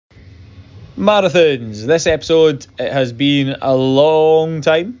Marathons. This episode, it has been a long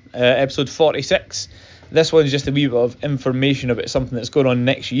time. Episode 46. This one's just a wee bit of information about something that's going on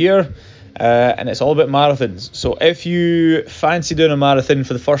next year, and it's all about marathons. So if you fancy doing a marathon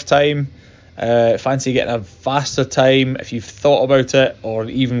for the first time, fancy getting a faster time, if you've thought about it or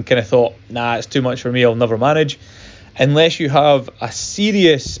even kind of thought, nah, it's too much for me, I'll never manage, unless you have a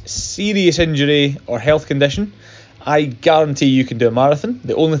serious injury or health condition, I guarantee you can do a marathon.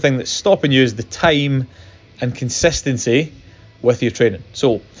 The only thing that's stopping you is the time and consistency with your training.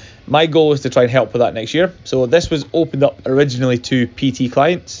 So my goal is to try and help with that next year. So this was opened up originally to PT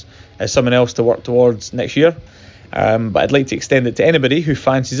clients as someone else to work towards next year. But I'd like to extend it to anybody who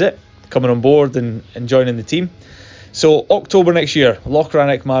fancies it, coming on board and joining the team. So October next year, Loch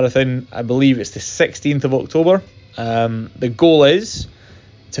Rannoch Marathon, I believe it's the 16th of October. The goal is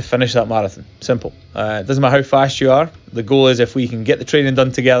to finish that marathon. Simple. It doesn't matter how fast you are. The goal is if we can get the training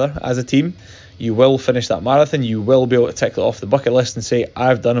done together as a team, you will finish that marathon. You will be able to tick it off the bucket list and say,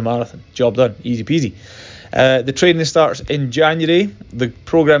 I've done a marathon. Job done. Easy peasy. The training starts in January. The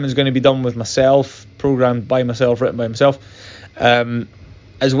program is going to be done with myself, programmed by myself, written by myself,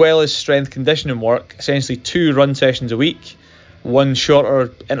 as well as strength conditioning work. Essentially 2 run sessions a week, 1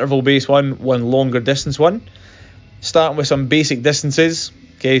 shorter interval based one longer distance one. Starting with some basic distances.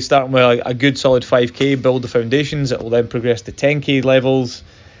 Okay, starting with a good solid 5k, build the foundations. It will then progress to 10k levels,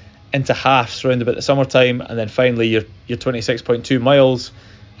 into halves around about the summertime, and then finally your 26.2 miles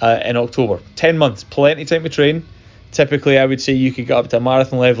in October. 10 months, plenty of time to train. Typically, I would say you could get up to a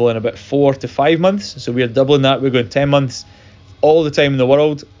marathon level in about 4 to 5 months. So we're doubling that. We're going 10 months, all the time in the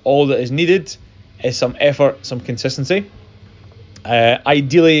world. All that is needed is some effort, some consistency.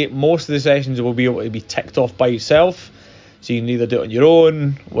 Ideally, most of the sessions will be able to be ticked off by yourself. So you can either do it on your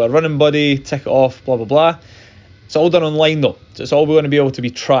own, with a running buddy, tick it off, blah, blah, blah. It's all done online though. So it's all going to be able to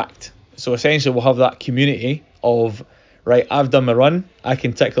be tracked. So essentially we'll have that community of, right, I've done my run, I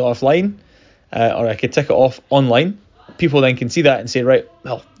can tick it offline, or I can tick it off online. People then can see that and say, right,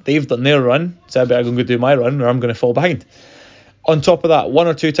 well, they've done their run, so I better go do my run or I'm going to fall behind. On top of that, 1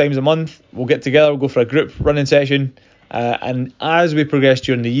 or 2 times a month, we'll get together, we'll go for a group running session. And as we progress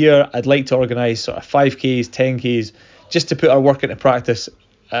during the year, I'd like to organise sort of 5Ks, 10Ks, just to put our work into practice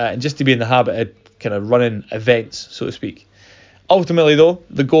and just to be in the habit of kind of running events, so to speak. Ultimately, though,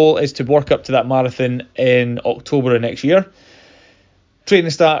 the goal is to work up to that marathon in October of next year.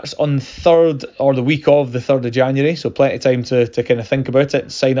 Training starts on the 3rd or the week of the 3rd of January, so plenty of time to kind of think about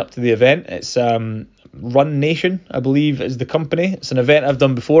it, sign up to the event. It's Run Nation, I believe, is the company. It's an event I've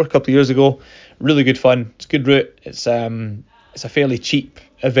done before a couple of years ago. Really good fun. It's a good route. It's a fairly cheap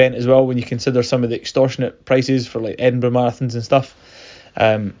event as well when you consider some of the extortionate prices for like Edinburgh marathons and stuff.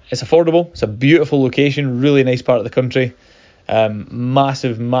 It's affordable. It's a beautiful location, really nice part of the country.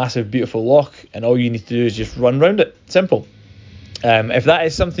 Massive beautiful loch, and all you need to do is just run around it. Simple. If that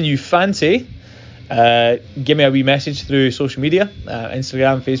is something you fancy, give me a wee message through social media,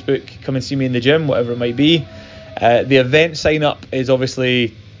 Instagram, Facebook. Come and see me in the gym, whatever it might be. The event sign up is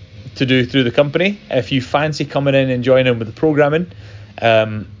obviously to do through the company. If you fancy coming in and joining with the programming,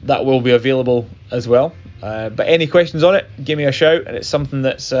 that will be available as well. But any questions on it, give me a shout. And it's something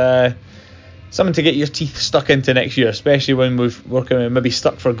that's something to get your teeth stuck into next year, especially when we're kind of maybe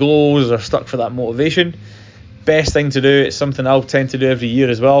stuck for goals or stuck for that motivation. Best thing to do, it's something I'll tend to do every year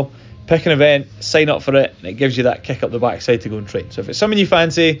as well. Pick an event, sign up for it, and it gives you that kick up the backside to go and train. So if it's something you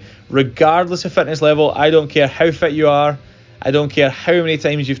fancy, regardless of fitness level, I don't care how fit you are, I don't care how many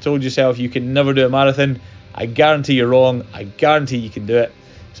times you've told yourself you can never do a marathon, I guarantee you're wrong, I guarantee you can do it.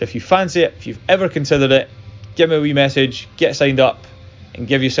 So if you fancy it, if you've ever considered it, give me a wee message, get signed up, and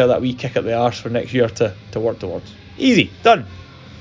give yourself that wee kick up the arse for next year to work towards. Easy, done.